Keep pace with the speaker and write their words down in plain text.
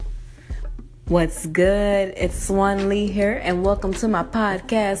What's good? It's Swan Lee here, and welcome to my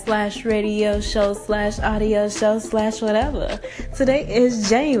podcast / radio show / audio show / whatever. Today is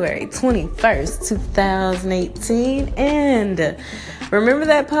January 21st, 2018, and remember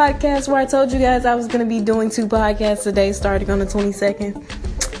that podcast where I told you guys I was going to be doing 2 podcasts a day starting on the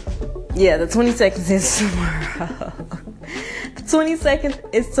 22nd? Yeah, the 22nd is tomorrow. The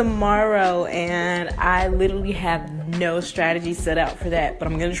 22nd is tomorrow, and I literally have no strategy set out for that, but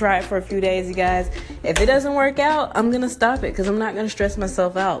I'm going to try it for a few days, you guys. If it doesn't work out, I'm going to stop it because I'm not going to stress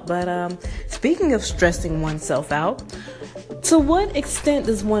myself out. But speaking of stressing oneself out, to what extent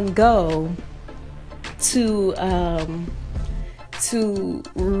does one go to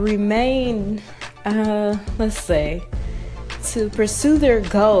remain, to pursue their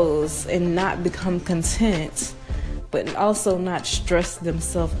goals and not become content, but also not stress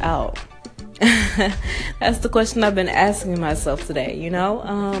themselves out? That's the question I've been asking myself today,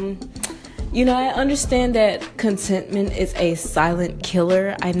 I understand that contentment is a silent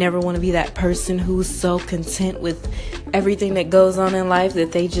killer. I never want to be that person who's so content with everything that goes on in life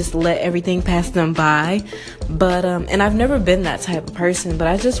that they just let everything pass them by. But, and I've never been that type of person, but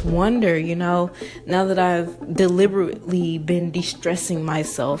I just wonder, now that I've deliberately been de-stressing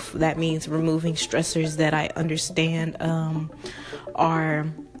myself, that means removing stressors that I understand, are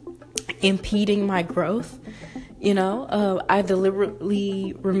impeding my growth. I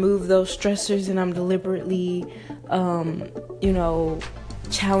deliberately remove those stressors, and I'm deliberately,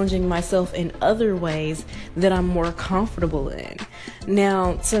 challenging myself in other ways that I'm more comfortable in.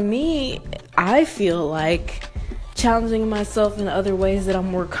 Now, to me, I feel like challenging myself in other ways that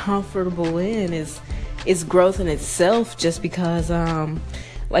I'm more comfortable in is growth in itself, just because,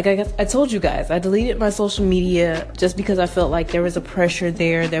 like I told you guys, I deleted my social media just because I felt like there was a pressure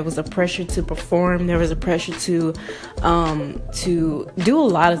there. There was a pressure to perform. There was a pressure to do a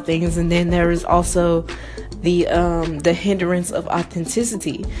lot of things. And then there is also the hindrance of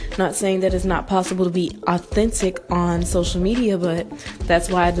authenticity. Not saying that it's not possible to be authentic on social media, but that's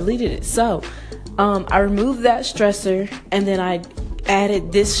why I deleted it. So I removed that stressor, and then I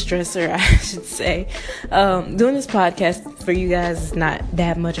added this stressor, I should say. Doing this podcast for you guys is not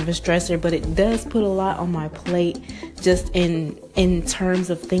that much of a stressor, but it does put a lot on my plate, just in terms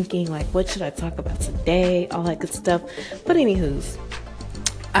of thinking, like, what should I talk about today, all that good stuff. But anywho's,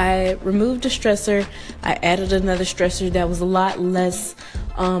 I removed a stressor. I added another stressor that was a lot less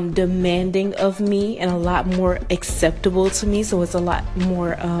demanding of me and a lot more acceptable to me. So it's a lot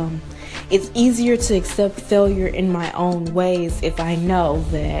more it's easier to accept failure in my own ways if I know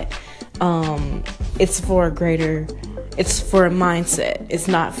that it's for a mindset. It's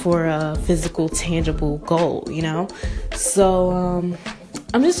not for a physical, tangible goal, So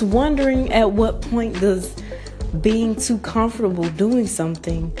I'm just wondering, at what point does being too comfortable doing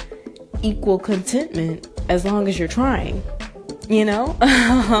something equal contentment, as long as you're trying?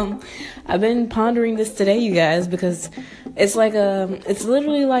 I've been pondering this today, you guys, because it's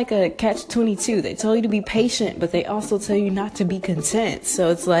literally like a catch-22. They tell you to be patient, but they also tell you not to be content. So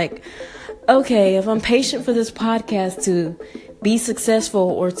it's like, okay, if I'm patient for this podcast to be successful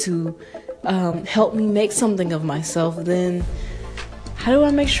or to help me make something of myself, then how do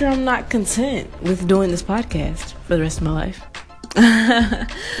I make sure I'm not content with doing this podcast for the rest of my life?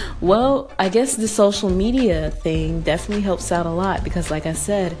 Well, I guess the social media thing definitely helps out a lot, because like I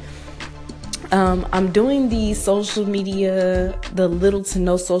said, I'm doing the little to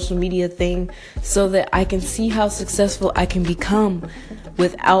no social media thing so that I can see how successful I can become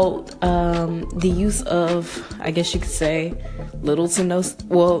without the use of, I guess you could say,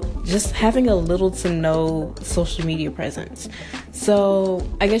 just having a little to no social media presence. So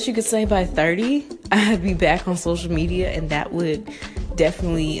I guess you could say by 30, I'd be back on social media, and that would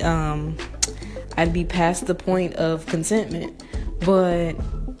definitely, I'd be past the point of contentment. But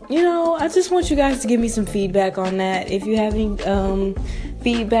I just want you guys to give me some feedback on that. If you have any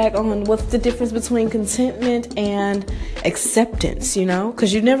feedback on what's the difference between contentment and acceptance,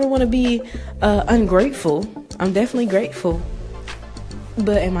 because you never want to be ungrateful. I'm definitely grateful,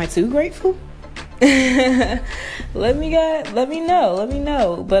 but am I too grateful? Let me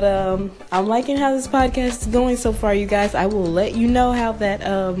know. But I'm liking how this podcast is going so far, you guys. I will let you know how that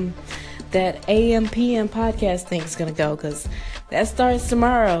AM PM podcast thing is gonna go, because that starts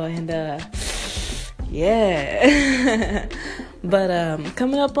tomorrow, and yeah. But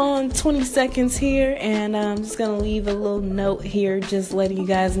coming up on 20 seconds here, and I'm just gonna leave a little note here, just letting you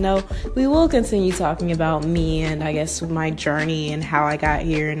guys know we will continue talking about me and I guess my journey and how I got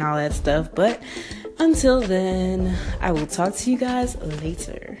here and all that stuff. But until then, I will talk to you guys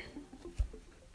later.